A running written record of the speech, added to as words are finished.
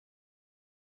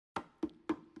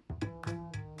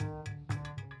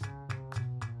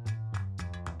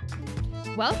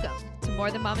Welcome to More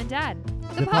Than Mom and Dad,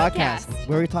 The podcast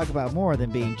where we talk about more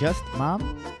than being just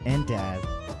mom and dad.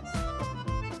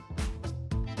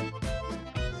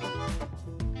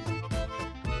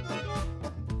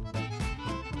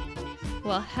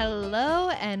 Well, hello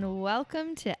and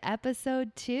welcome to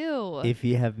episode 2. If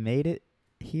you have made it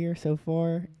here so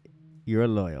far, you're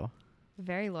loyal.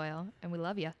 Very loyal, and we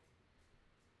love you.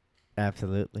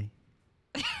 Absolutely.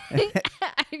 I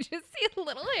just see a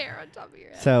little hair on top of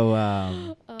your head.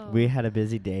 So we had a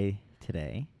busy day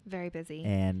today, Very busy.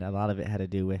 and a lot of it had to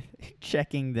do with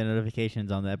checking the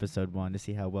notifications on the episode 1 to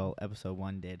see how well episode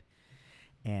 1 did.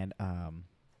 And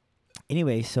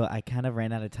anyway, so I kind of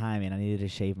ran out of time, and I needed to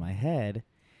shave my head.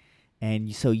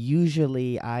 And so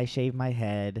usually I shave my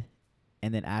head,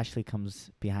 and then Ashley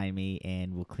comes behind me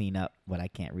and will clean up what I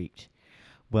can't reach.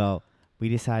 Well, we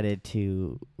decided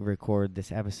to record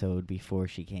this episode before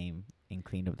she came and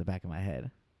cleaned up the back of my head.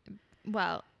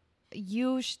 Well,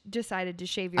 you decided to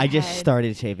shave your I head. just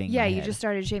started shaving Yeah, my you head. just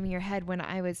started shaving your head when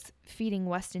I was feeding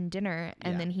Weston dinner,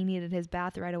 and Yeah. then he needed his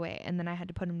bath right away, and then I had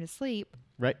to put him to sleep.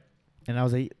 Right. And I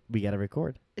was like, we got to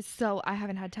record. So I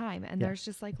haven't had time, and Yeah. there's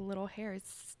just like little hairs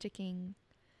sticking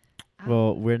out.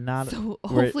 Well, we're not. So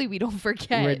we're- hopefully we don't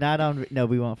forget. We're not on. No,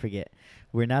 we won't forget.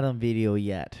 We're not on video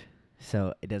yet,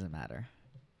 so it doesn't matter.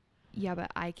 Yeah,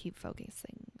 but I keep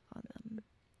focusing on them.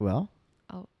 Well,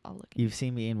 I'll look. you've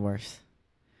seen me in worse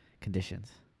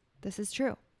conditions. This is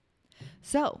true.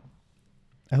 So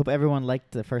I hope everyone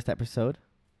liked the first episode.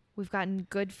 we've gotten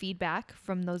good feedback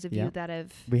from those of Yeah. you that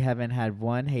have. We haven't had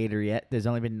one hater yet. There's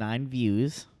only been 9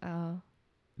 views.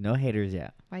 No haters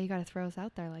yet. Why you gotta throw us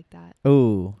out there like that?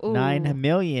 Ooh, Ooh. 9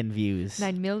 million views.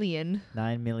 9 million.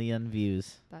 9 million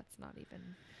views. That's not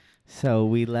even So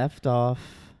we left off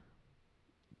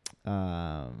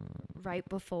right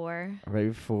before. right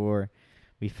before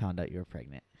we found out you were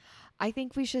pregnant. I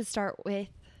think we should start with.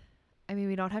 I mean,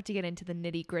 we don't have to get into the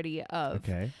nitty gritty of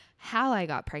Okay. how I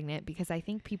got pregnant because I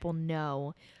think people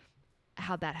know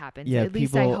how that happens. Yeah, At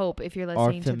least I people hope if you're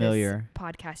listening to familiar. this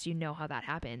podcast, you know how that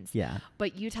happens. Yeah.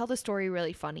 But you tell the story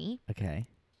really funny. Okay.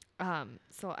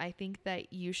 So I think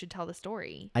that you should tell the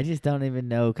story. I just don't even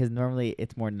know because normally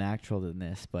it's more natural than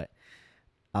this, but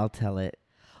I'll tell it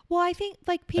Well, I think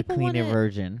like people a want cleaner to.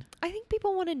 version. I think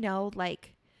people want to know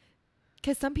like,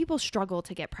 because some people struggle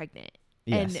to get pregnant.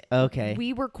 Yes. And Okay.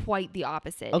 we were quite the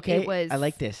opposite. Okay. It was. I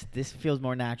like this. This feels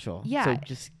more natural. Yeah. So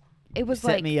just It was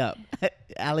set like me up.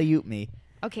 Alley-oop me.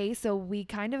 okay. So we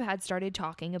kind of had started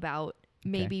talking about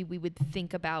maybe we would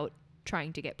think about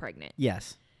trying to get pregnant.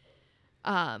 Yes.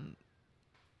 And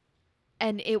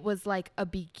it was like a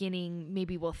beginning.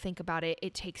 Maybe we'll think about it.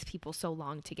 It takes people so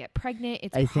long to get pregnant.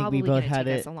 It's I think probably we both going to had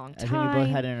take it. us a long I time. think we both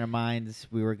had it in our minds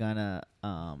we were gonna.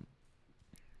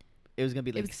 It was gonna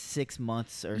be like was- 6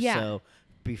 months or Yeah. so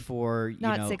before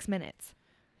Not you know. 6 minutes.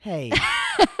 Hey,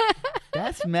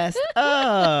 that's messed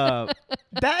up.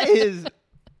 That is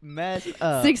messed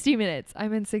up. 60 minutes.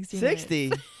 I'm in 60 minutes.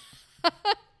 60.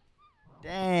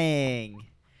 Dang.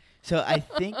 So I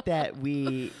think that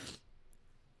we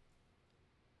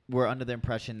were under the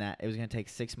impression that it was going to take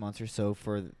 6 months or so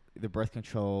for the birth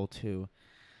control to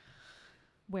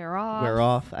Wear off. wear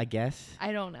off, I guess.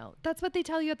 I don't know. That's what they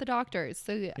tell you at the doctors.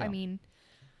 So, I Yeah. mean,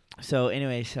 So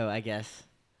anyway, so I guess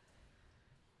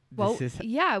well, this is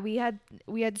yeah, we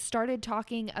had started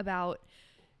talking about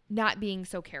not being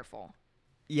so careful.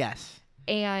 yes.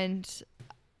 And,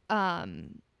 I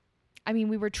mean,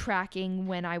 we were tracking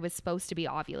when I was supposed to be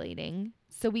ovulating.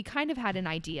 So we kind of had an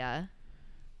idea.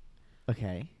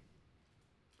 Okay.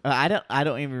 I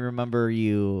don't even remember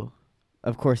you.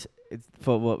 Of course, it's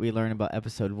for what we learned about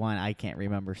episode 1. I can't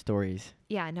remember stories.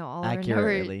 Yeah, no, all I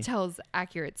Accurately. remember tells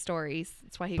accurate stories.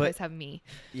 That's why you But- guys have me.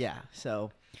 Yeah.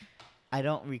 So I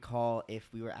don't recall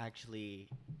if we were actually.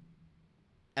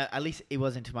 At least it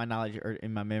wasn't to my knowledge or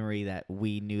in my memory that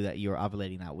we knew that you were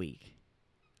ovulating that week.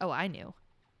 Oh, I knew.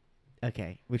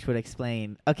 Okay, which would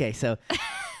explain. Okay, so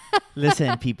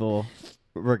listen, people,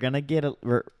 we're gonna get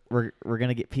we're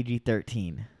gonna get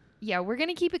PG-13. Yeah, we're going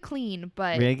to keep it clean,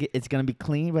 but It's gonna be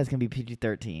clean, but it's gonna be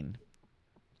PG-13.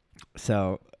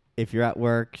 So if you're at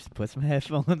work, just put some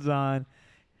headphones on.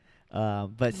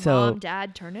 But so Mom,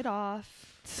 Dad, turn it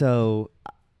off. so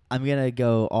I'm gonna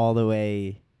go all the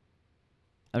way.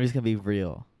 I'm just gonna be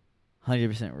real,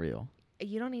 100% real.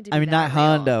 You don't need to be I mean, that not real.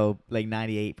 Hondo, like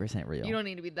 98% real. You don't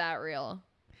need to be that real.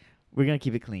 We're going to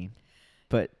keep it clean.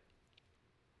 But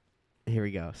here we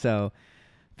go. So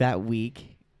that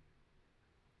week,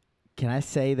 can I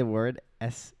say the word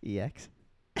sex?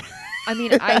 I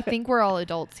mean, I think we're all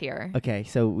adults here. Okay,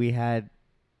 so we had,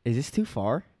 is this too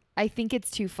far? I think it's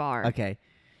too far. Okay.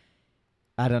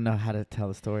 I don't know how to tell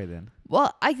the story then.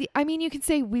 Well, I mean, you could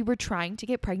say we were trying to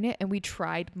get pregnant and we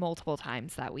tried multiple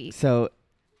times that week. So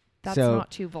That's so not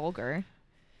too vulgar.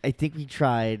 I think we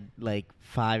tried like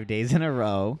 5 days in a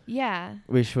row, Yeah.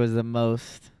 which was the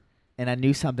most, and I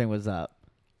knew something was up.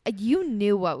 You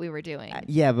knew what we were doing.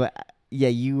 Yeah, but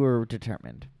you were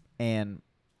determined, and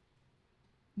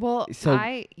Well,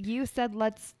 so you said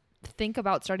let's think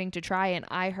about starting to try, and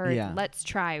I heard Yeah. let's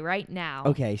try right now.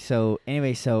 okay. So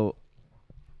anyway,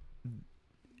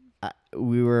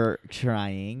 we were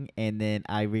trying, and then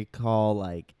I recall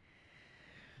like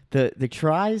the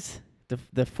tries,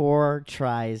 the 4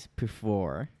 tries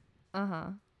before. Uh-huh.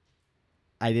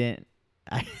 I didn't.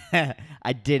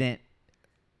 I didn't.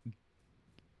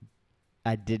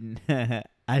 I didn't.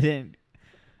 I didn't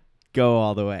go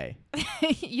all the way.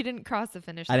 You didn't cross the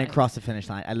finish I line. didn't cross the finish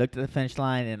line. I looked at the finish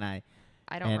line and I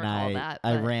don't recall that.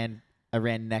 I but- ran. I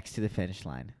ran next to the finish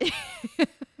line.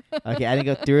 Okay, I didn't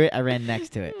go through it. I ran next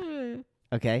to it.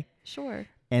 Okay, Sure.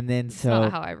 and then It's so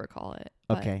not how I recall it.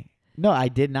 but- okay. No, I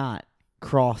did not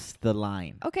cross the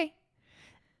line. Okay.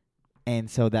 And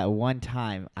so that one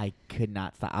time I could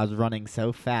not stop. I was running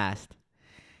so fast,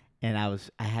 and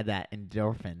I had that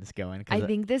endorphins going. I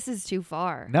think this is too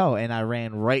far. No, and I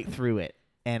ran right through it,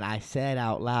 and I said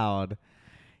out loud,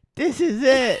 "This is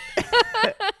it."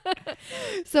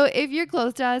 So if you're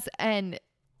close to us and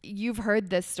you've heard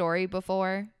this story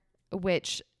before,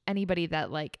 which anybody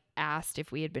that like asked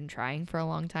if we had been trying for a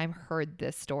long time heard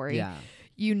this story, Yeah,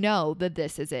 you know that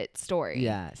this is it story.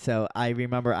 yeah. So I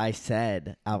remember I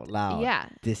said out loud, Yeah.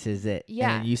 "This is it."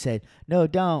 Yeah. And you said, "No,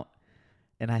 don't."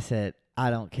 And I said, "I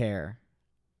don't care."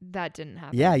 That didn't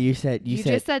happen. Yeah, you said. You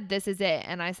said. just said this is it.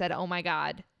 And I said, oh my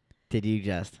God. Did you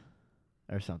just,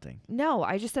 or something? No,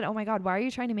 I just said, oh my God, why are you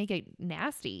trying to make it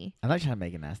nasty? I'm not trying to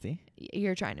make it nasty.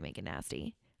 You're trying to make it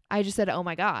nasty. I just said, oh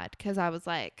my God, because I was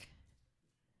like,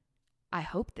 I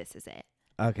hope this is it.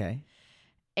 Okay,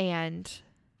 And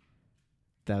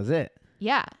that was it.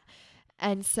 yeah.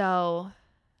 And so,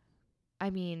 I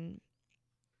mean,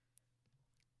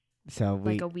 So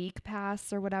like a week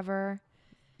passed or whatever.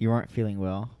 you weren't feeling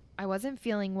well. I wasn't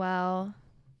feeling well.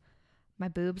 My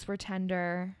boobs were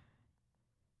tender,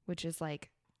 which is like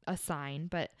a sign,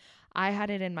 but I had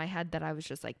it in my head that I was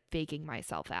just like faking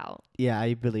myself out. Yeah,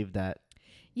 I believe that.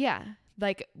 Yeah.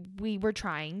 Like we were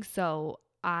trying. So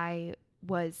I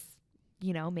was,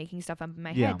 making stuff up in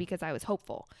my Yeah. head because I was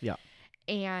hopeful. Yeah.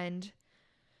 And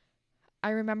I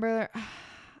remember,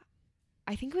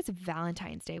 I think it was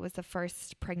Valentine's Day was the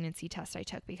first pregnancy test I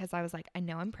took because I was like, I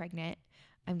know I'm pregnant.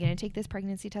 I'm going to take this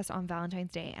pregnancy test on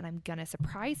Valentine's Day and I'm going to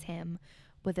surprise him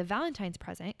with a Valentine's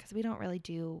present because we don't really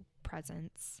do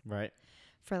presents Right.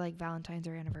 for like Valentine's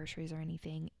or anniversaries or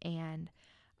anything. And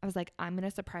I was like, I'm going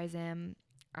to surprise him.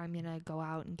 I'm going to go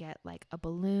out and get like a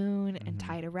balloon and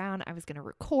tie it around. I was going to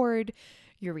record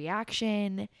your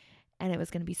reaction and it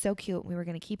was going to be so cute. We were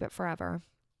going to keep it forever.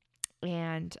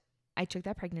 And I took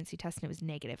that pregnancy test and it was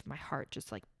negative. My heart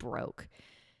just like broke.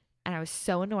 And I was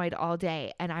so annoyed all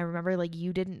day. And I remember like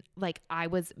you didn't like I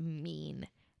was mean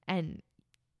and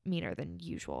meaner than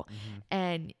usual.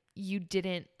 And you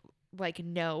didn't like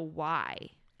know why.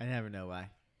 I never know why.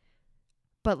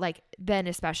 But like then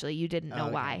especially you didn't know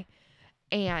okay. why.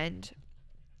 And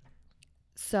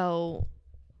so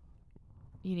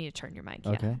you need to turn your mic.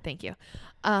 Okay. Yeah, thank you.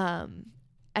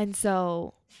 And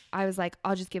so I was like,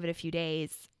 I'll just give it a few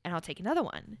days and I'll take another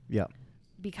one Yeah.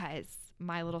 because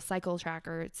my little cycle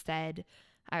tracker said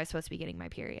I was supposed to be getting my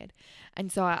period. And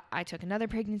so I took another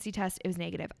pregnancy test. It was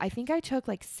negative. I think I took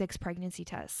like 6 pregnancy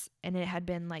tests and it had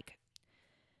been like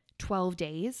 12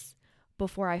 days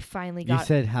before I finally You got.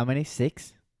 said how many?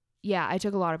 6? Yeah, I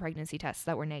took a lot of pregnancy tests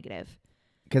that were negative.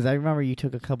 Because I remember you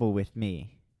took a couple with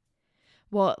me.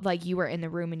 Well, like you were in the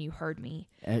room and you heard me.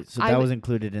 So I that w- was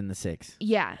included in the 6.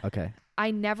 Yeah. Okay.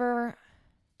 I never,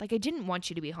 like, I didn't want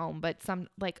you to be home, but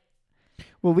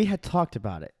Well, we had talked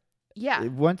about it. yeah.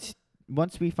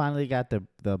 Once we finally got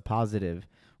the positive,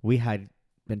 we had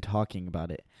been talking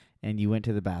about it. And you went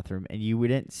to the bathroom and you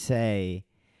didn't say,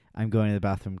 I'm going to the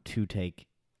bathroom to take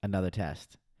another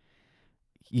test.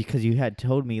 Because you had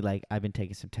told me, like, I've been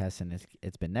taking some tests and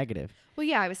it's been negative. Well,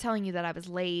 yeah, I was telling you that I was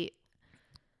late.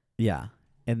 Yeah.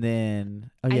 And then,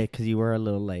 because you were a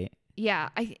little late. Yeah,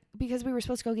 because we were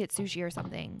supposed to go get sushi or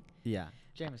something. Yeah.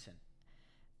 Jameson.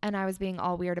 And I was being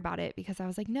all weird about it because I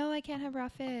was like, no, I can't have raw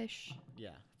fish. Yeah.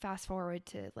 Fast forward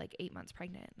to like 8 months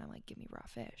pregnant. And I'm like, give me raw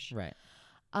fish. Right.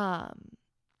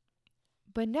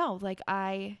 But no, like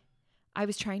I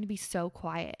was trying to be so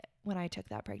quiet when I took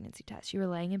that pregnancy test. You were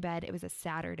laying in bed. It was a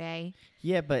Saturday.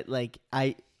 Yeah, but like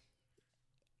I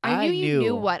I knew you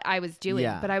knew what I was doing,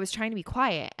 Yeah. but I was trying to be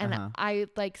quiet. And Uh-huh. I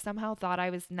like somehow thought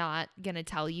I was not going to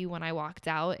tell you when I walked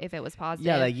out if it was positive.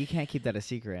 Yeah, like you can't keep that a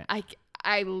secret.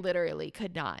 I literally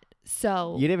could not.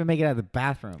 So You didn't even make it out of the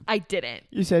bathroom. I didn't.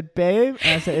 You said, babe?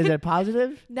 And I said, is it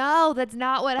positive? No, that's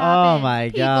not what happened. my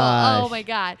People. gosh. Oh my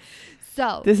God.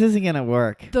 So This isn't going to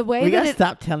work. the way we that got to it,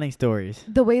 stop telling stories.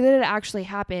 the way that it actually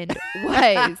happened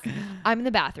was I'm in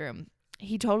the bathroom.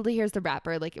 He totally hears the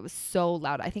wrapper. Like, it was so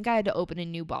loud. I think I had to open a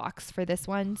new box for this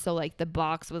one. So, like, the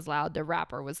box was loud. The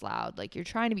wrapper was loud. Like, you're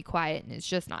trying to be quiet and it's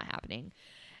just not happening.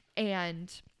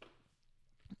 And,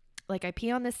 like, I pee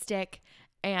on the stick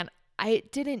and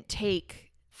it didn't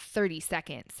take 30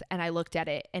 seconds. And I looked at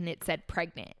it and it said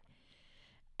pregnant.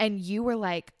 And you were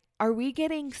like, are we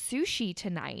getting sushi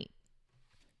tonight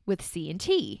with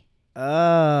C&T?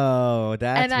 Oh,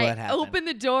 that's and what I happened. opened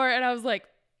the door and I was like,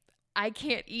 I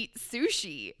can't eat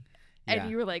sushi. And Yeah.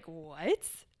 you were like, what?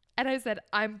 And I said,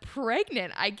 I'm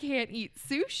pregnant. I can't eat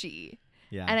sushi.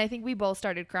 Yeah. And I think we both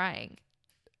started crying.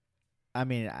 I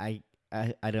mean, I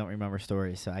don't remember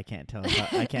stories, so I can't tell.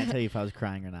 I can't tell you if I was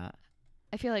crying or not.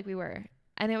 I feel like we were.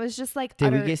 And it was just like,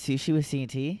 Did we get sushi with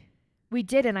C&T? We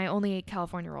did, and I only ate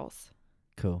California rolls.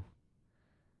 Cool.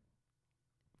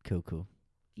 Cool.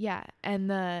 Yeah. And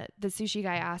the sushi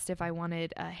guy asked if I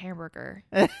wanted a hamburger.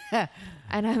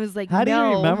 And I was like, How do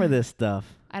no. you remember this stuff?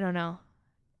 I don't know.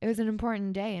 It was an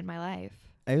important day in my life.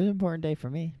 It was an important day for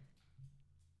me.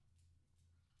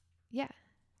 Yeah.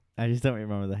 I just don't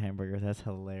remember the hamburger. That's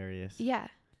hilarious. Yeah.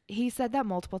 He said that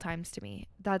multiple times to me.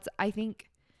 I think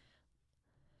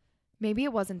maybe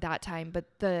it wasn't that time, but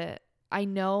I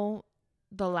know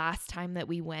the last time that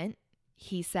we went,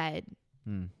 he said,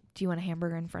 do you want a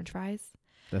hamburger and french fries?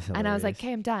 That's hilarious. And I was like,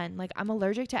 okay, I'm done. Like, I'm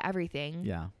allergic to everything.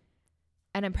 Yeah.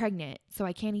 And I'm pregnant, so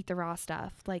I can't eat the raw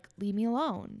stuff. Like, leave me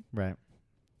alone. Right.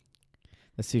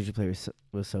 The sushi place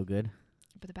was so good.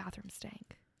 But the bathroom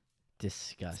stank.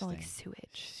 Disgusting. It smelled like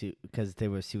sewage. Because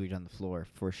there was sewage on the floor,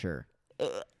 for sure.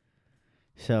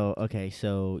 So, okay,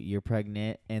 so you're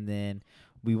pregnant, and then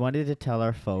we wanted to tell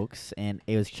our folks, and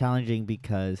it was challenging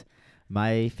because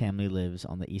my family lives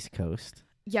on the East Coast.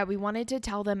 Yeah, we wanted to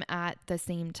tell them at the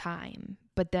same time,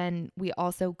 but then we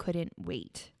also couldn't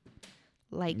wait.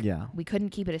 Like, we couldn't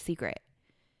keep it a secret.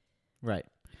 Right.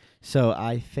 So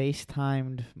I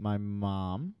FaceTimed my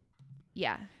mom.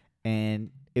 Yeah. And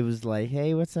it was like,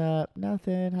 hey, what's up?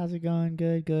 Nothing. How's it going?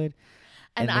 Good.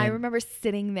 And I remember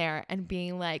sitting there and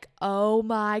being like, oh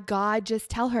my God, just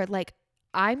tell her. Like,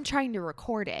 I'm trying to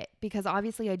record it because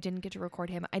obviously I didn't get to record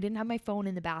him. I didn't have my phone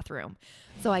in the bathroom.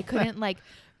 So I couldn't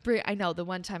I know the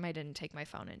one time I didn't take my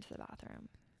phone into the bathroom.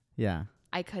 Yeah.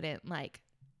 I couldn't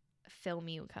film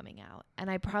you coming out. And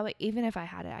I probably, even if I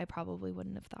had it, I probably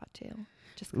wouldn't have thought to.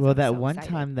 Just 'cause I was that so one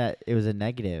excited. time that it was a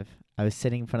negative, I was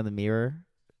sitting in front of the mirror.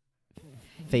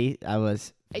 I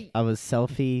was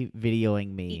selfie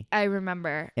videoing me. I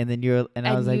remember. And then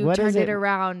I was like, you what is turned it? it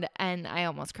around and I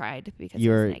almost cried because it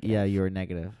was negative. You were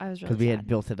negative. I was really because we had sad.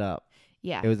 built it up.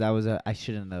 Yeah. I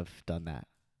shouldn't have done that.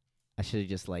 I should have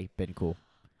just been cool.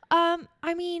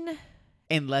 I mean,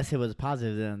 unless it was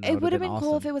positive, then that it would have been awesome.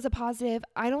 cool if it was a positive.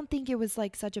 I don't think it was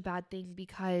such a bad thing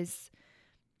because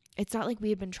it's not like we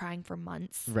had been trying for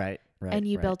months. Right. And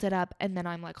you built it up and then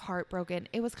I'm heartbroken.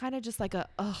 It was kind of just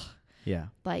yeah.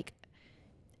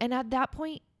 And at that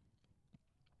point,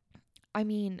 I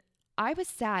mean, I was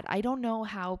sad. I don't know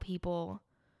how people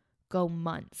go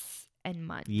months and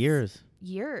months. Years.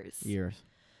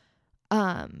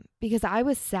 Because I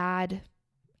was sad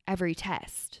every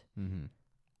test. Mm-hmm.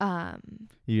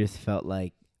 You just felt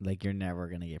like you're never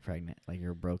gonna get pregnant, like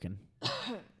you're broken.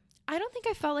 I don't think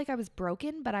I felt like I was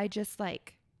broken, but I just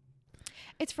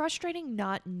it's frustrating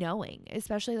not knowing,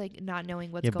 especially not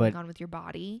knowing what's going on with your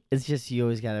body. It's just you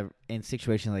always gotta, in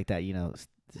situations like that,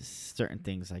 certain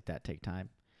things like that take time.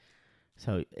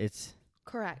 So it's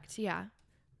correct, yeah.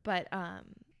 But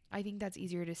I think that's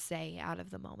easier to say out of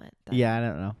the moment. Yeah, I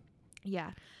don't know.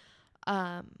 Yeah.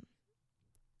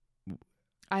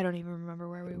 I don't even remember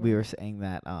where we were. We were saying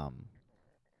that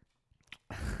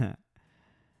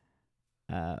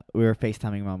we were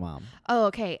FaceTiming my mom. Oh,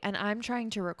 okay. And I'm trying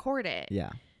to record it.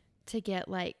 Yeah. To get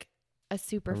a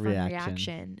super fun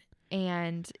reaction.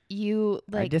 And you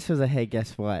I just was like, hey,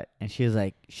 guess what? And she was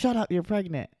like, shut up, you're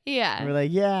pregnant. Yeah. And we're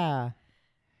like, yeah.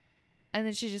 And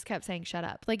then she just kept saying shut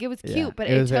up. It was cute, Yeah, but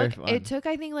it took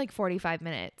I think 45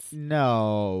 minutes.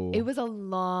 No. It was a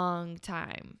long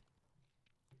time.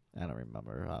 I don't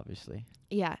remember, obviously.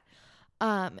 Yeah.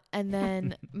 And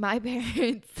then my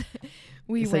parents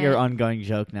it's like our ongoing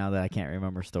joke now that I can't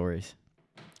remember stories.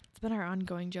 It's been our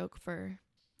ongoing joke for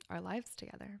our lives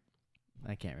together.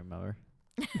 I can't remember.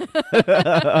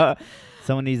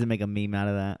 Someone needs to make a meme out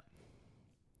of that.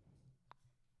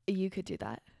 You could do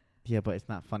that. Yeah, but it's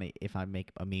not funny if I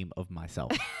make a meme of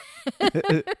myself.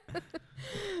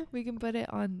 We can put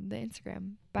it on the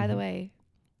Instagram. By the way,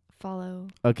 follow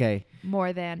Okay.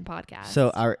 More Than Podcast. So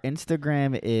our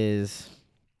Instagram is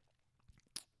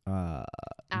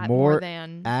at More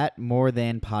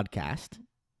Than podcast.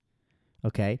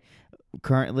 Okay.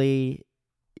 Currently,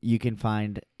 you can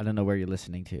find, I don't know where you're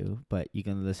listening to, but you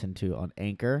can listen to on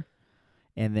Anchor.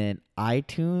 And then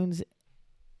iTunes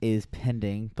is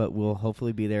pending, but will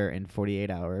hopefully be there in 48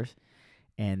 hours.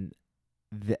 And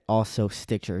also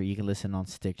Stitcher. You can listen on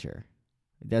Stitcher.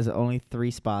 There's only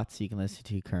 3 spots you can listen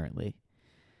to currently.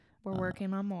 We're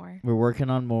working on more. We're working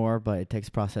on more, but it takes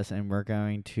process, and we're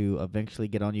going to eventually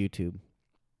get on YouTube.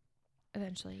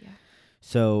 Eventually, yeah.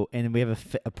 So, and we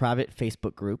have a private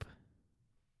Facebook group.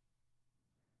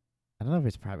 I don't know if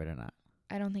it's private or not.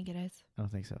 I don't think it is. I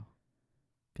don't think so.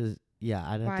 Because, yeah,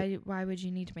 I don't. Why would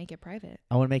you need to make it private?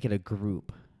 I want to make it a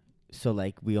group. So,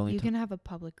 like, we only. You can have a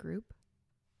public group.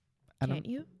 Can't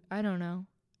you? I don't know.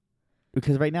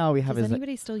 Because right now we have. Does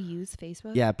anybody still use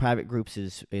Facebook? Yeah, private groups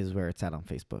is where it's at on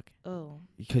Facebook. Oh.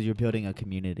 Because you're building a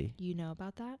community. You know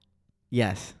about that?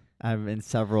 Yes. I'm in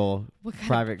several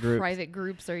private groups. Private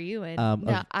groups are you in?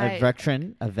 A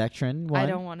veteran one. I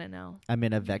don't want to know. I'm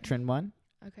in a veteran one.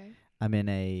 Okay. I'm in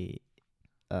a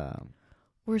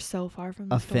we're so far from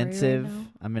the offensive. Story right now.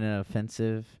 I'm in an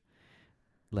offensive,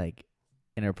 like,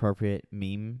 inappropriate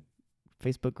meme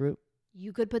Facebook group.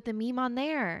 You could put the meme on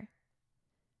there.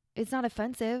 It's not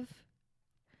offensive.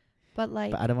 But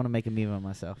like. But I don't want to make a meme on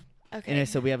myself. Okay. Anyway,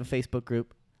 so we have a Facebook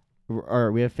group,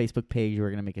 or we have a Facebook page. We're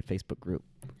gonna make a Facebook group.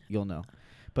 You'll know,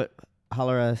 but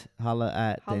holla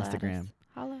at the Instagram.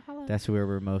 Holla. That's where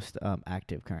we're most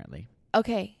active currently.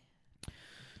 Okay.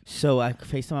 So I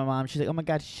FaceTimed my mom. She's like, "Oh my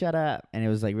God, shut up!" And it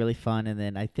was like really fun. And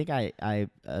then I think I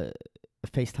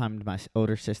FaceTimed my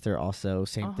older sister also.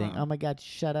 Same thing. Oh my God,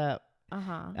 shut up.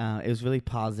 It was really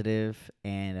positive,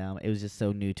 and it was just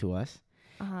so new to us.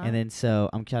 And then so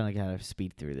I'm trying to kind of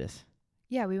speed through this.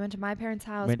 Yeah, we went to my parents'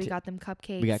 house. We got them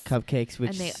cupcakes. We got cupcakes,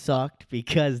 which sucked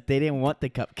because they didn't want the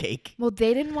cupcake. Well,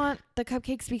 they didn't want the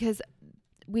cupcakes because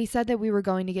we said that we were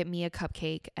going to get me a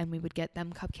cupcake and we would get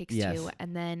them cupcakes too.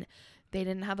 And then they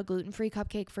didn't have a gluten-free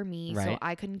cupcake for me, so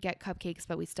I couldn't get cupcakes,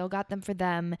 but we still got them for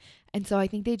them. And so I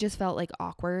think they just felt like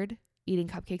awkward eating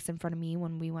cupcakes in front of me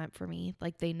when we went for me.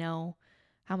 Like, they know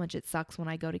how much it sucks when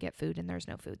I go to get food and there's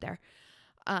no food there.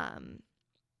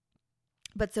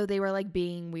 But so they were like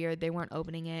being weird. They weren't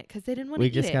opening it because they didn't want to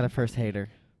eat it. We just got a first hater.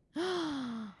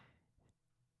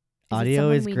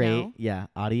 Audio is great. Know? Yeah,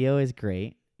 audio is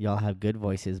great. Y'all have good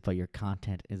voices, but your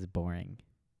content is boring.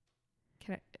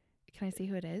 Can I see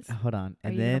who it is? Hold on.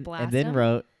 And then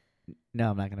wrote, no,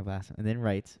 I'm not going to blast him. And then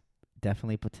writes,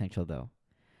 definitely potential though.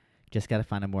 Just got to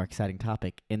find a more exciting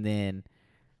topic. And then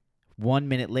 1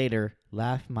 minute later,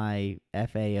 laugh my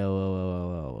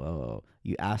FAO.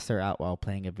 You asked her out while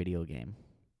playing a video game.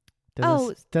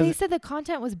 They said the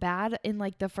content was bad in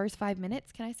like the first 5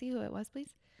 minutes. Can I see who it was, please?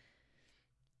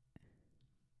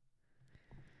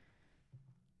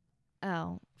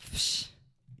 Oh.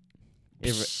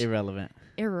 Irrelevant.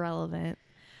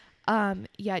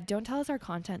 Yeah, don't tell us our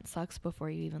content sucks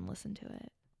before you even listen to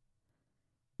it.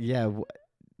 Yeah,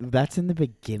 that's in the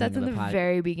beginning. That's in the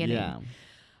very beginning.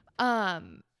 Yeah.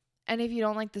 And if you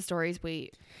don't like the stories,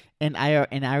 wait. And I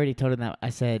already told him that. I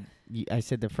said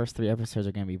the first 3 episodes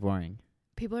are gonna be boring.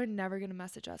 People are never gonna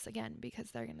message us again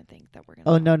because they're gonna think that we're gonna.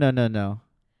 Oh no.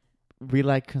 We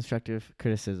like constructive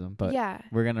criticism, but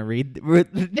we're gonna read. We're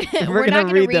not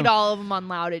gonna read all of them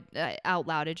out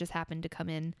loud. It just happened to come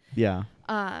in. Yeah.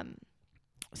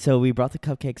 So we brought the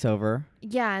cupcakes over.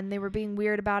 Yeah, and they were being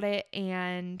weird about it,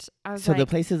 and I was so the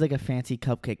place is like a fancy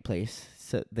cupcake place.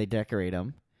 So they decorate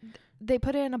them. They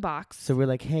put it in a box. So we're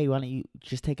like, hey, why don't you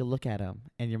just take a look at them?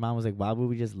 And your mom was like, why would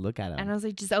we just look at them? And I was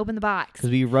like, just open the box.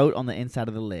 Because we wrote on the inside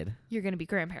of the lid, you're going to be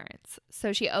grandparents.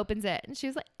 So she opens it and she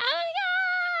was like, oh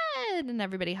my God. And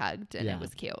everybody hugged and it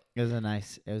was cute. It was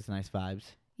nice vibes.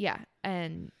 Yeah.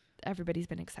 And everybody's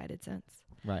been excited since.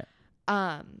 Right.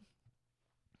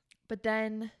 But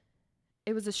then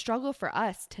it was a struggle for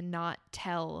us to not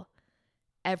tell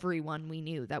everyone we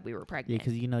knew that we were pregnant. Yeah,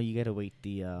 because you got to wait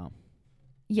the...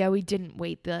 Yeah, we didn't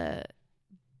wait the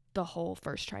whole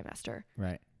first trimester.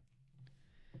 Right.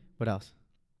 What else?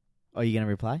 Are you going to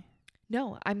reply?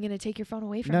 No, I'm going to take your phone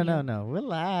away from you. No.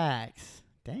 Relax.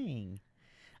 Dang.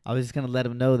 I was just going to let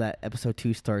them know that episode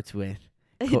 2 starts with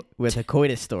a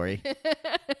coitus story.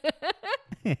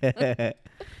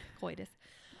 Coitus.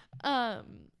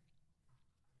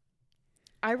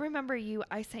 I remember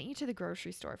I sent you to the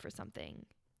grocery store for something.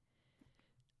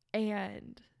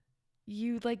 And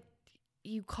you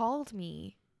called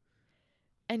me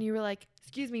and you were like,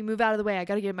 excuse me, move out of the way. I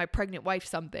got to give my pregnant wife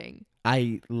something.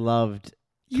 I loved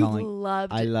You calling.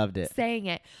 loved I loved it. saying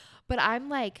it. But I'm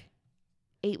like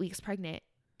 8 weeks pregnant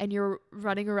and you're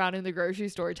running around in the grocery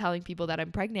store telling people that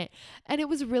I'm pregnant. And it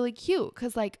was really cute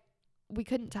because like we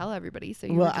couldn't tell everybody. So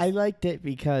I liked it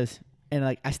because, and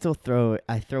like I still throw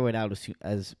it out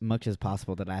as much as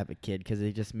possible that I have a kid because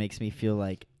it just makes me feel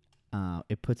like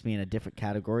it puts me in a different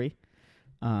category.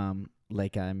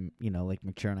 Like I'm, like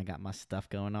mature and I got my stuff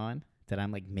going on. That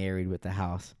I'm like married with a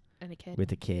house and a kid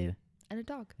with a kid and a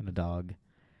dog. and a dog,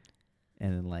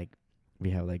 and then like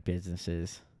we have like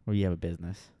businesses, or you have a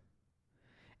business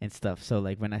and stuff. So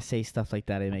like when I say stuff like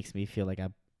that, it makes me feel like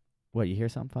What, you hear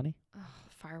something funny? Oh,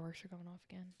 fireworks are going off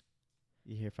again.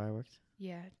 You hear fireworks?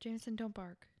 Yeah, Jameson, don't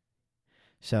bark.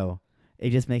 So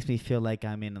it just makes me feel like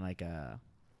I'm in like a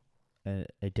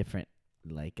different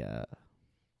what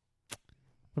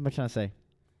am I trying to say?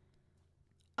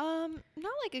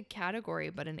 Not like a category,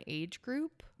 but an age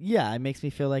group. Yeah, it makes me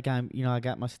feel like I'm, I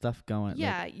got my stuff going.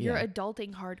 Yeah, like, you're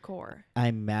adulting hardcore.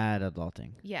 I'm mad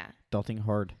adulting. Yeah. Adulting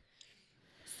hard.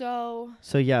 So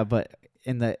yeah, but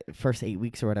in the first 8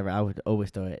 weeks or whatever, I would always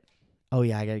throw it. Oh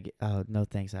yeah, I gotta get. Oh no,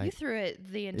 thanks. you threw it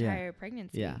the entire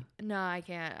pregnancy. Yeah. No, I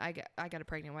can't. I got a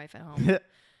pregnant wife at home.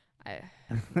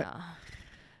 No.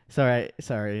 Sorry,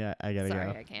 I gotta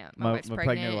Sorry, go. I can't. My wife's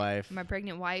pregnant wife. My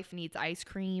pregnant wife needs ice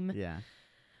cream. Yeah.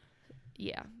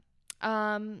 Yeah.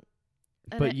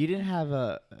 But you didn't have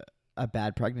a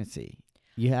bad pregnancy.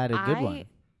 You had a good one.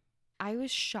 I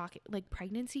was shocked. Like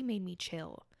pregnancy made me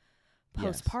chill.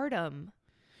 Yes. Postpartum.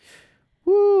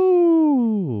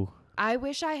 Woo! I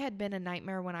wish I had been a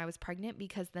nightmare when I was pregnant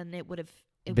because then it would have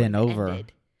been over.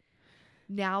 Ended.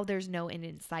 Now there's no end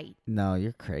in sight. No,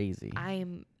 you're crazy.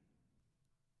 I'm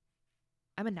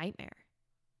a nightmare.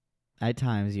 At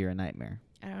times, you're a nightmare.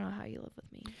 I don't know how you live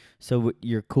with me. So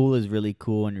your cool is really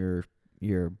cool, and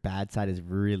your bad side is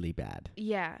really bad.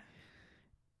 Yeah.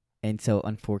 And so,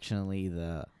 unfortunately,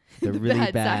 the the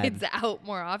really bad side's out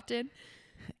more often.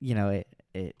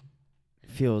 It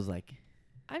feels like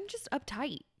I'm just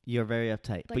uptight. you're very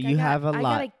uptight, Like but you have a lot. I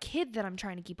got a kid that I'm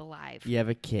trying to keep alive. You have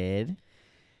a kid,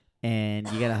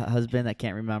 and you got a husband that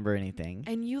can't remember anything.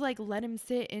 And you like let him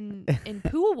sit in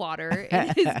pool water in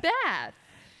his bath.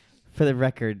 For the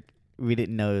record, we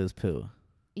didn't know it was poo.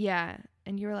 Yeah.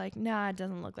 And you were like, nah, it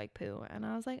doesn't look like poo. And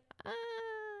I was like,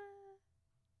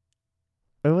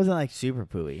 It wasn't like super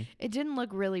pooey. It didn't look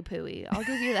really pooey. I'll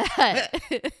give you that.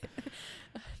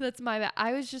 That's my bad.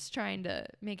 I was just trying to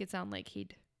make it sound like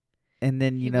he'd. And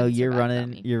then you're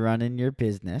running your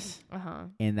business. Uh-huh.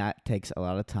 And that takes a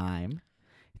lot of time.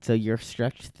 So you're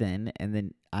stretched thin, and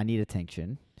then I need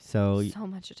attention. So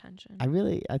much attention.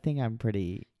 I think I'm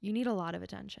pretty. You need a lot of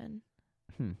attention.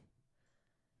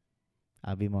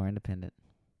 I'll be more independent.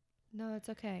 No, that's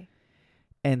okay.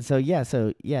 And so you're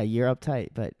uptight,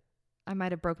 but I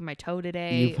might have broken my toe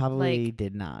today. you probably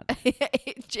did not.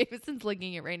 Jameson's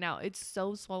licking it right now. It's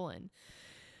so swollen.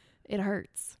 It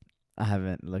hurts. I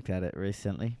haven't looked at it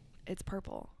recently. It's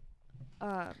purple.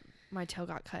 My toe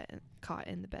got caught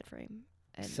in the bed frame.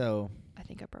 And so I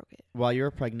think I broke it. While you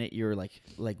were pregnant, you were like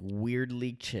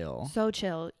weirdly chill. So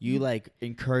chill. You like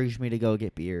encouraged me to go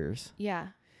get beers. Yeah.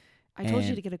 I told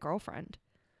you to get a girlfriend.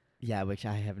 Yeah, which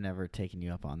I have never taken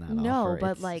you up on that no, offer.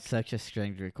 but it's like such a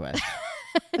strange request.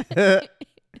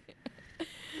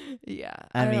 Yeah.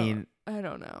 I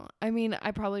don't know. I mean,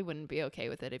 I probably wouldn't be okay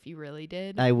with it if you really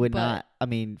did. I would not. I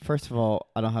mean, first of all,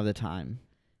 I don't have the time.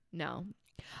 No.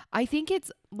 I think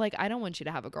it's like I don't want you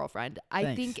to have a girlfriend. Thanks.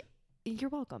 I think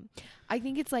you're welcome. I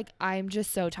think it's like I'm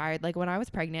just so tired. Like when I was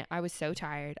pregnant, I was so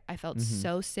tired. I felt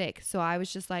so sick. So I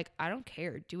was just like, I don't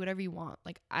care. Do whatever you want.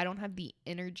 Like I don't have the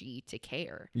energy to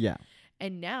care. Yeah.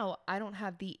 And now I don't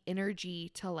have the energy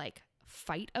to like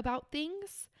fight about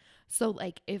things. So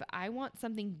like if I want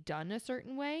something done a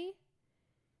certain way,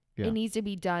 it needs to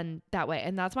be done that way.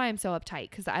 And that's why I'm so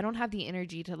uptight because I don't have the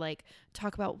energy to like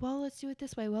talk about, well, let's do it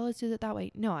this way. Well, let's do it that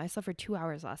way. No, I slept for 2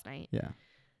 hours last night. Yeah.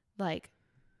 Like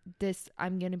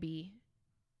I'm going to be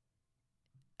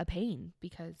a pain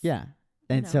because. Yeah.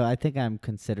 And so I think I'm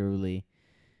considerably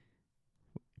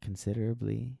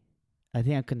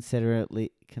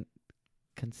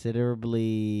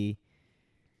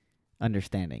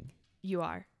understanding. You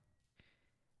are.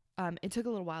 It took a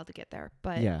little while to get there,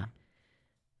 but yeah.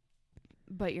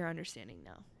 But you're understanding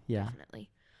now. Yeah. Definitely.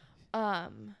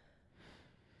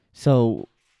 So,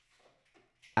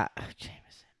 Jameson.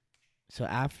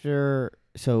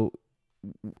 So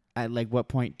at like what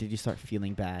point did you start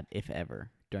feeling bad, if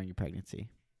ever, during your pregnancy?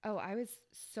 Oh, I was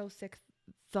so sick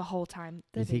the whole time.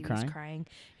 The Is he baby was crying? crying.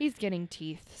 He's getting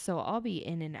teeth, so I'll be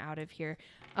in and out of here.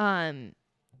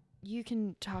 You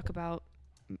can talk about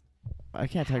I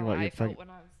can't talk how about I your felt pregnancy. when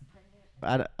I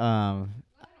was pregnant.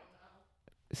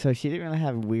 So she didn't really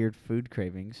have weird food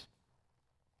cravings.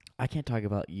 I can't talk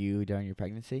about you during your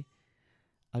pregnancy.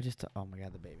 I'll just oh my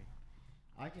god, the baby.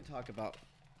 I can talk about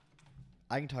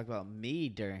me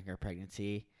during her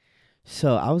pregnancy.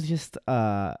 So I was just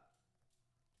I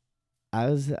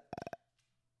was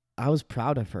I was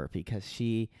proud of her because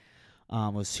she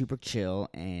was super chill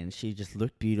and she just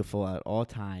looked beautiful at all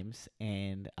times,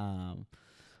 and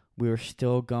we were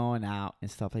still going out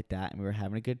and stuff like that, and we were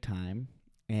having a good time,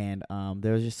 and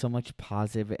there was just so much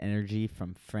positive energy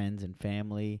from friends and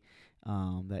family,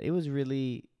 that it was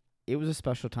a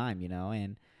special time,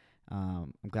 and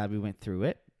I'm glad we went through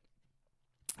it.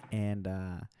 And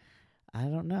I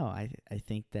don't know, I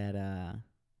think that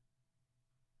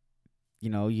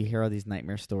you hear all these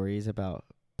nightmare stories about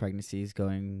pregnancies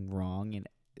going wrong, and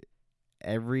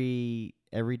every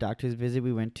doctor's visit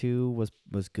we went to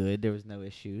was good. There was no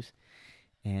issues,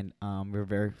 and we're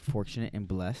very fortunate and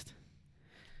blessed.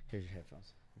 Here's your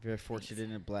headphones. Very fortunate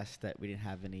and blessed that we didn't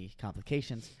have any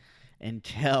complications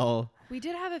until. We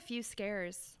did have a few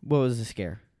scares. What was the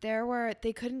scare?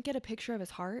 They couldn't get a picture of his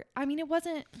heart. I mean, it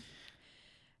wasn't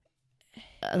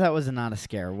That was not a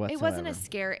scare whatsoever. It wasn't a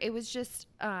scare. It was just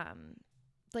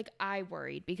like I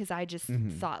worried because I just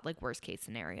thought like worst case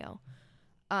scenario.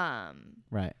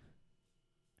 Right.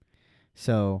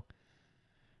 So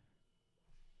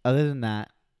other than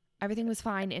that, everything was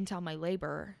fine until my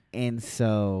labor. And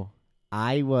so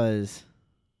I guess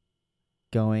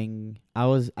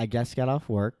got off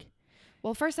work.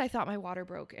 Well, first I thought my water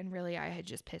broke and really I had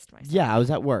just pissed myself. Yeah, I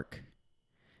was at work.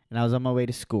 And I was on my way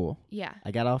to school. Yeah.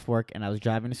 I got off work and I was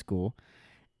driving to school,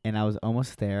 and I was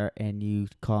almost there, and you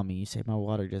call me. You say my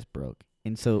water just broke.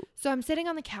 And so I'm sitting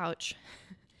on the couch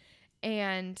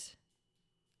and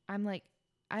I'm like,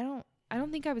 I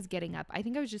don't think I was getting up. I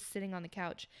think I was just sitting on the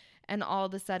couch, and all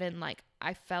of a sudden like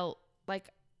I felt like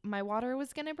my water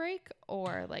was going to break,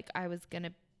 or like I was going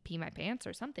to pee my pants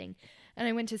or something. And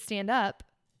I went to stand up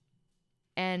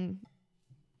and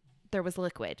there was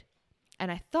liquid. And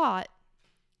I thought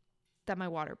that my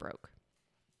water broke.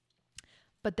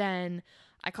 But then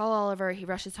I call Oliver, he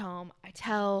rushes home.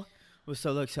 So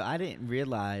I didn't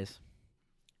realize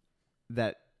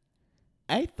that.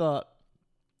 I thought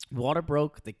water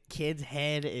broke, the kid's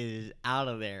head is out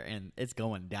of there and it's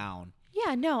going down.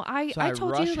 Yeah, no, I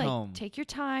told you, like, home. Take your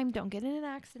time, don't get in an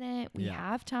accident. We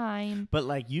have time. But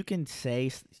like you can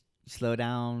say slow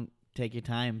down, take your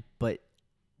time, but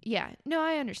yeah, no,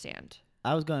 I understand.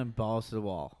 I was going balls to the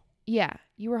wall. Yeah,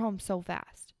 you were home so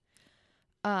fast.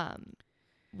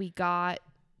 We got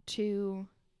to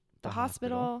the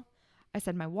hospital. I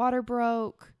said my water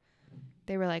broke.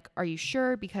 They were like, "Are you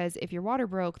sure? Because if your water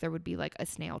broke, there would be like a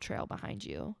snail trail behind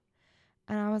you."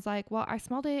 And I was like, "Well, I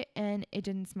smelled it and it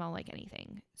didn't smell like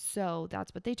anything." So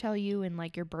that's what they tell you in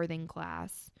like your birthing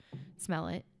class. Smell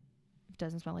it. If it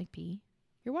doesn't smell like pee,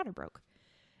 your water broke.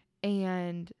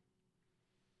 And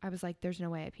I was like, "There's no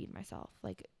way I peed myself.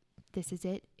 Like, this is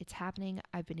it. It's happening.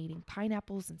 I've been eating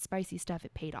pineapples and spicy stuff.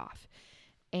 It paid off."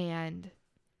 And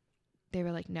they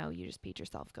were like, "No, you just peed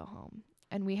yourself. Go home."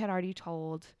 And we had already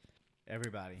told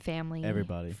everybody, family,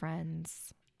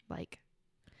 friends, like,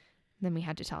 then we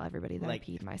had to tell everybody that like I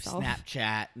peed myself.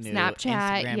 Snapchat,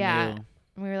 Instagram, yeah. Knew.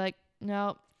 And we were like,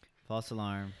 "Nope. False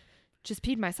alarm. Just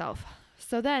peed myself."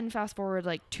 So then fast forward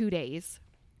like 2 days.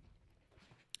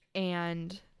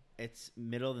 And it's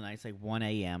middle of the night. It's like 1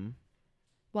 a.m.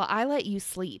 Well, I let you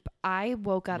sleep. I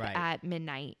woke up at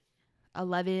midnight.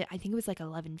 11, I think it was like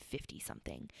 11:50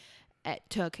 something,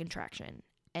 to a contraction.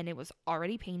 And it was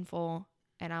already painful.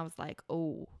 And I was like,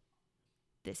 "Oh,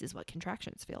 this is what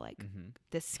contractions feel like.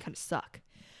 This is going to suck."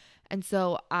 And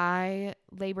so I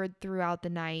labored throughout the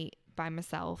night by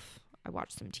myself. I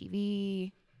watched some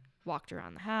TV, walked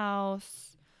around the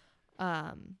house.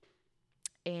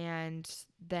 And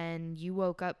then you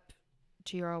woke up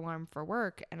to your alarm for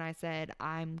work, and I said,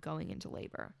 "I'm going into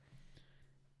labor."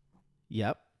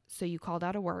 Yep. So you called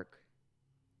out of work.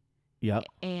 Yep.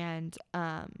 And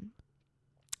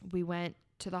we went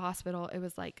to the hospital. It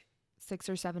was like 6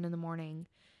 or 7 in the morning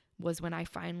was when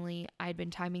I'd been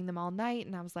timing them all night,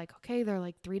 and I was like, "Okay, they're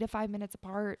like 3 to 5 minutes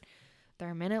apart. They're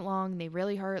a minute long. They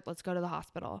really hurt. Let's go to the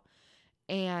hospital."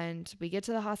 And we get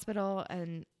to the hospital,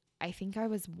 and I think I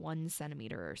was 1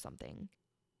 centimeter or something.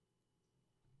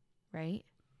 Right?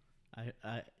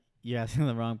 You're asking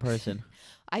the wrong person.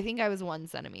 I think I was 1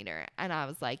 centimeter. And I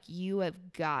was like, you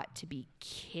have got to be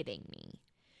kidding me.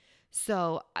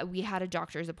 So we had a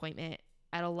doctor's appointment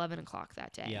at 11 o'clock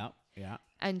that day. Yeah. Yeah.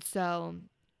 And so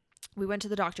we went to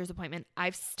the doctor's appointment.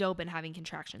 I've still been having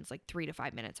contractions like 3 to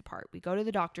 5 minutes apart. We go to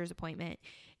the doctor's appointment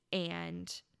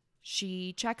and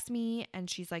she checks me and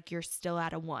she's like, you're still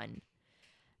at a 1.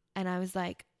 And I was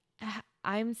like,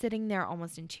 I'm sitting there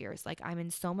almost in tears. Like, I'm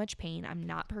in so much pain. I'm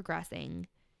not progressing.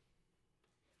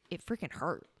 It freaking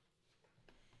hurt.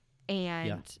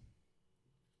 And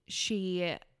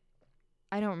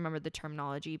I don't remember the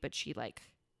terminology, but she like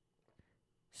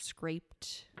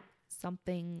scraped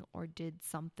something or did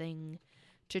something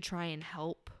to try and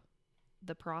help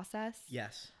the process.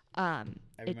 Yes. I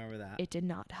remember that. It did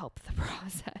not help the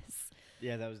process.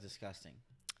 Yeah, that was disgusting.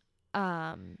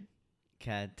 Um,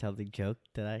 Can I tell the joke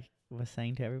that I was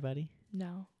saying to everybody?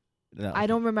 No. No. I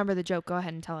don't remember the joke. Go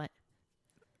ahead and tell it.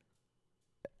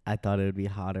 I thought it would be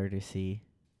hotter to see.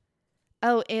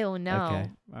 Oh, ew, no. Okay.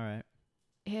 All right.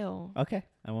 Ew. Okay.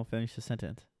 I won't finish the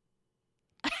sentence.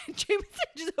 Jameson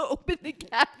just opened the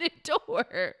cabinet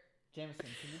door. Jameson,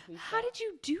 can you please How did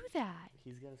you do that?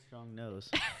 He's got a strong nose.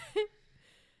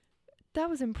 That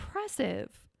was impressive.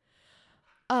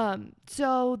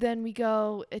 So then we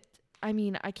go,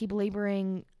 I keep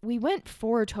laboring. We went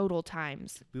 4 total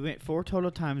times. We went 4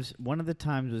 total times. One of the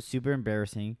times was super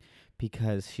embarrassing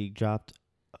because she dropped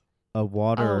a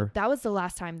water. Oh, that was the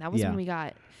last time. That was Yeah. when we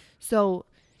got. So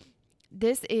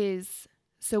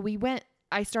we went,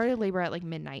 I started labor at like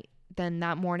midnight. Then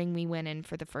that morning we went in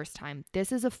for the first time.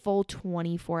 This is a full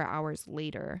 24 hours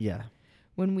later. Yeah.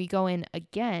 When we go in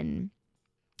again,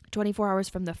 24 hours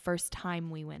from the first time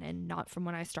we went in, not from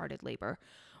when I started labor.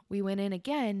 We went in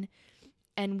again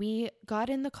and we got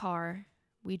in the car.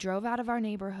 We drove out of our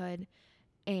neighborhood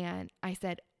and I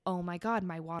said, oh my God,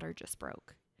 my water just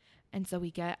broke. And so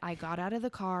I got out of the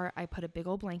car. I put a big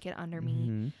old blanket under me.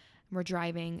 Mm-hmm. We're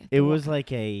driving. It was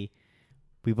like we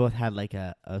both had like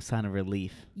a sign of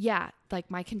relief. Yeah. Like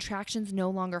my contractions no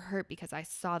longer hurt because I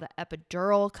saw the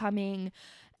epidural coming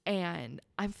and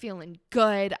I'm feeling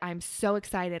good. I'm so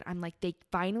excited. I'm like, they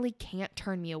finally can't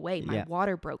turn me away. My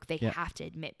water broke. They have to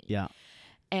admit me. Yeah.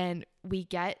 And we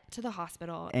get to the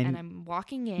hospital and I'm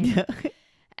walking in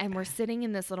and we're sitting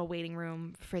in this little waiting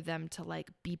room for them to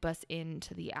like beep us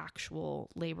into the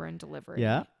actual labor and delivery.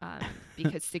 Yeah.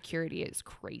 Because security is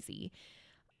crazy.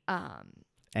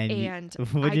 And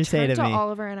what'd you say to me?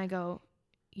 Oliver and I go,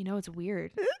 it's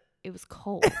weird. It was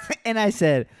cold. And I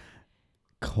said,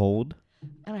 cold?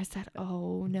 And I said,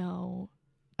 oh no.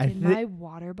 Did my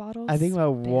water bottle I think my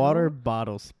spill? water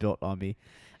bottle spilt on me.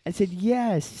 I said,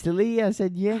 yes, silly. I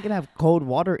said, you ain't gonna have cold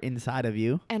water inside of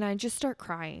you. And I just start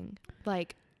crying.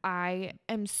 Like, I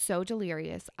am so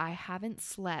delirious. I haven't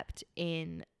slept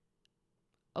in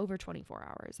over 24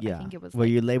 hours. Yeah. I think it was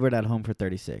you labored at home for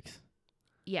 36.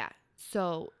 Yeah.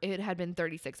 So it had been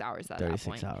 36 hours at that point.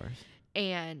 36 hours.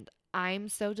 And I'm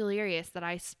so delirious that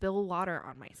I spill water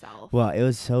on myself. Well, it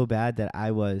was so bad that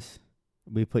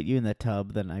we put you in the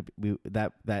tub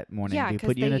that morning. Yeah, we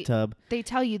put you in a tub. They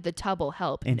tell you the tub will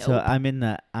help. And so I'm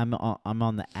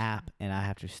on the app and I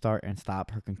have to start and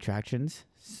stop her contractions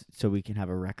so we can have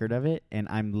a record of it. And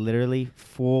I'm literally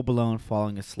full blown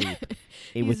falling asleep.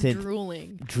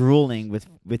 Drooling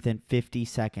within 50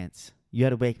 seconds. You had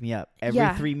to wake me up.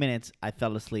 Every 3 minutes I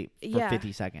fell asleep for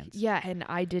 50 seconds. Yeah, and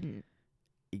I didn't.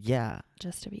 Yeah.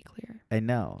 Just to be clear. I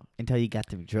know. Until you got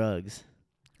them drugs.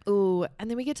 Ooh, and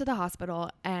then we get to the hospital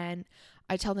and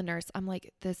I tell the nurse, I'm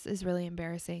like, this is really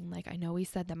embarrassing. Like, I know we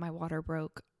said that my water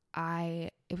broke.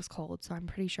 It was cold, so I'm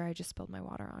pretty sure I just spilled my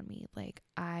water on me. Like,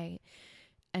 I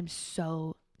am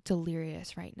so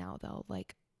delirious right now though.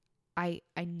 Like, I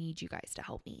need you guys to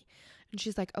help me. And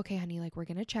she's like, okay, honey, like we're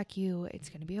going to check you. It's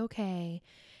going to be okay.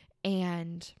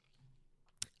 And,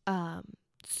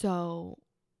 so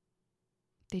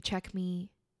they check me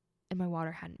and my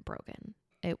water hadn't broken.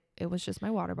 It was just my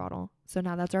water bottle. So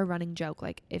now that's our running joke.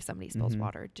 Like, if somebody spills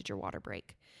water, did your water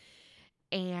break?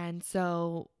 And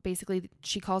so basically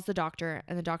she calls the doctor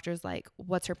and the doctor's like,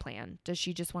 what's her plan? Does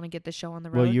she just want to get the show on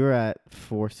the road? Well, you were at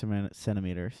 4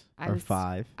 centimeters or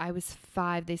 5. I was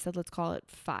 5. They said, let's call it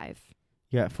 5.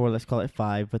 You're at 4. Let's call it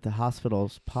 5. But the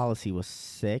hospital's policy was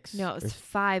 6. No, it was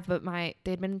 5. But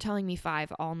they'd been telling me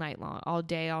 5 all night long, all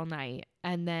day, all night.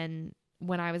 And then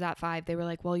when I was at 5, they were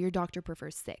like, well, your doctor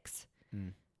prefers 6.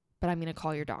 But I'm going to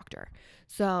call your doctor.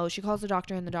 So she calls the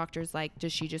doctor and the doctor's like,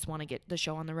 does she just want to get the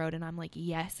show on the road? And I'm like,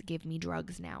 yes, give me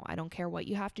drugs now. I don't care what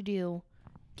you have to do.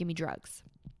 Give me drugs.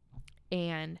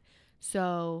 And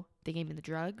so they gave me the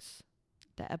drugs,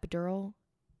 the epidural,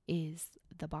 is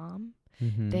the bomb.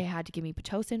 Mm-hmm. They had to give me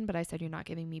Pitocin, but I said, you're not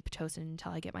giving me Pitocin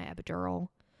until I get my epidural,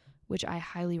 which I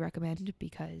highly recommend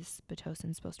because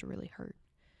Pitocin is supposed to really hurt.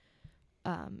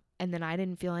 And then I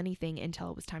didn't feel anything until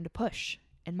it was time to push,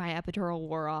 and my epidural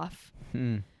wore off.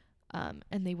 And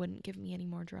they wouldn't give me any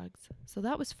more drugs. So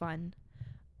that was fun.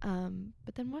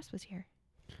 But then Wes was here.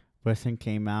 Weston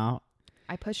came out.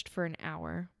 I pushed for an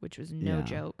hour, which was no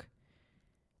joke.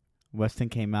 Weston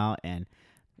came out, and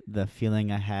the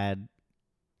feeling I had,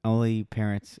 only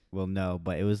parents will know,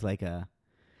 but it was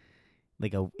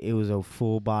it was a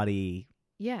full body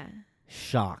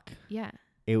shock. Yeah.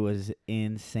 It was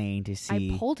insane to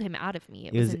see. I pulled him out of me.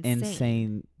 It was insane.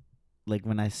 insane. Like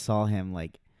when I saw him,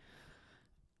 like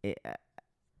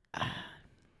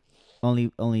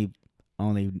only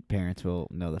parents will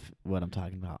know what I'm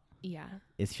talking about. Yeah.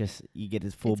 It's just you get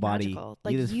this full It's body, magical.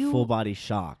 you get this full body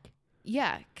shock.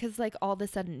 Yeah, because like all of a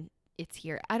sudden it's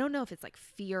here. I don't know if it's like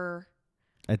fear,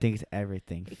 I think it's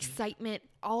everything. excitement,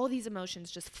 all these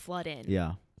emotions just flood in.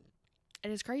 Yeah.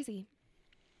 And it's crazy.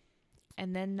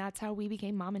 And then that's how we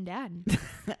became mom and dad.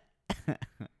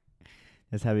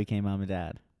 That's how we became mom and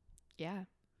dad. Yeah.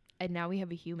 And now we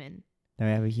have a human. Now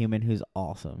we have a human who's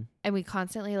awesome. And we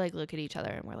constantly like look at each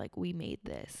other and we're like, we made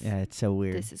this. Yeah, it's so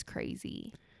weird. This is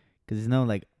crazy. Because there's no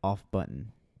like off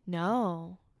button.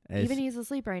 No. It's, Even he's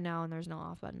asleep right now and there's no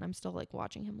off button. I'm still like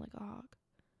watching him like a hawk.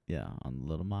 Yeah, on the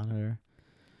little monitor.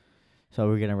 So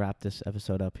we're gonna wrap this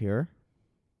episode up here.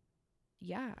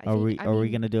 Yeah. Are we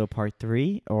gonna do a part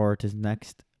 3, or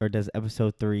does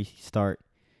episode 3 start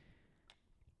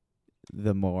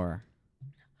the more?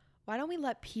 Why don't we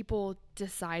let people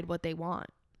decide what they want?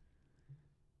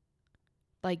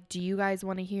 Like, do you guys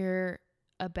want to hear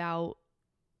about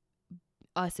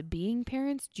us being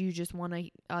parents? Do you just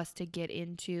want us to get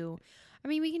into... I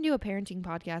mean, we can do a parenting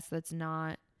podcast that's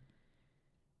not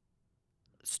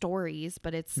stories,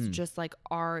 but it's just like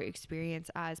our experience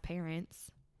as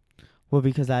parents. Well,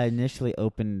 because I initially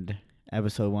opened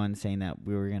episode 1 saying that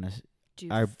we were going to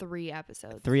Do 3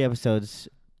 episodes. 3 episodes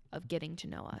of getting to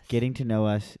know us. Getting to know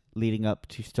us leading up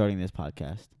to starting this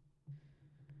podcast.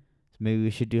 So maybe we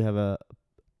should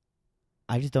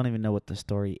I just don't even know what the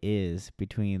story is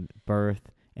between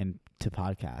birth and to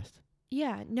podcast.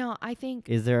 Yeah, no, I think...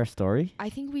 Is there a story? I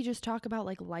think we just talk about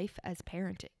like life as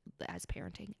parents.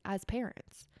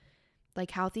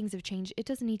 Like how things have changed. It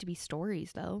doesn't need to be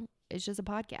stories though. It's just a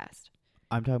podcast.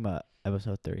 I'm talking about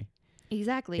episode 3.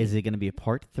 Exactly. Is it going to be a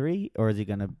part 3, or is it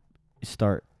going to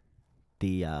start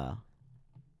the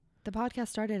podcast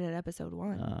started at episode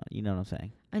 1. You know what I'm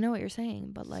saying? I know what you're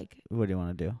saying, but like... What do you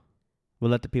want to do?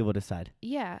 We'll let the people decide.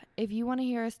 Yeah. If you want to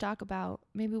hear us talk about...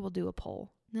 Maybe we'll do a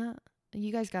poll. No,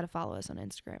 you guys got to follow us on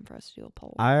Instagram for us to do a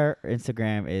poll. Our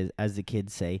Instagram is, as the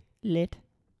kids say, lit.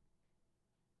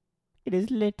 It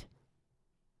is lit.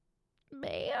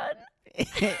 Man.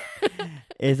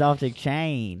 It's off the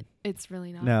chain. It's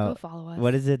really not. No. Go follow us.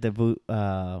 What is it?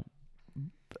 Dubai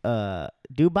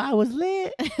was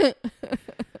lit.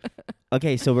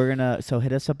 Okay, so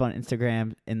hit us up on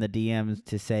Instagram in the DMs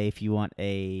to say if you want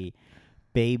a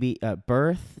baby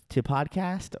birth to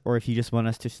podcast, or if you just want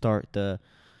us to start the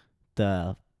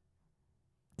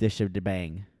dish of the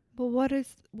bang. Well, what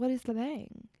is the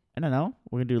bang? I don't know.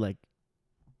 We're gonna do like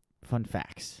fun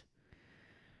facts,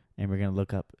 and we're gonna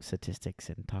look up statistics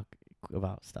and talk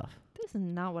about stuff. This is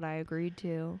not what I agreed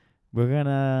to. We're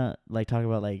gonna like talk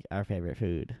about like our favorite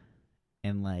food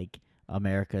and like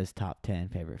America's top 10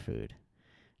 favorite food.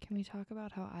 Can we talk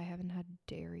about how I haven't had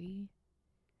dairy?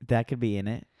 That could be in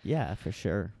it. Yeah, for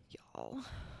sure. Y'all.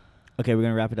 Okay, we're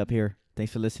gonna wrap it up here.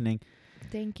 Thanks for listening.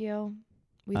 Thank you.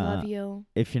 We love you.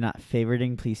 If you're not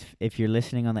favoriting, please, if you're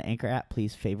listening on the Anchor app,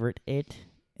 please favorite it.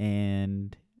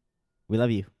 And we love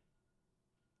you.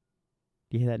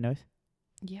 Do you hear that noise?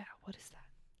 Yeah, what is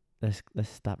that? Let's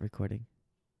stop recording.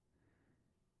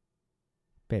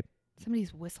 Babe.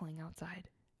 Somebody's whistling outside.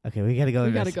 Okay, we gotta go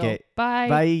We gotta investigate. go. Bye.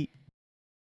 Bye.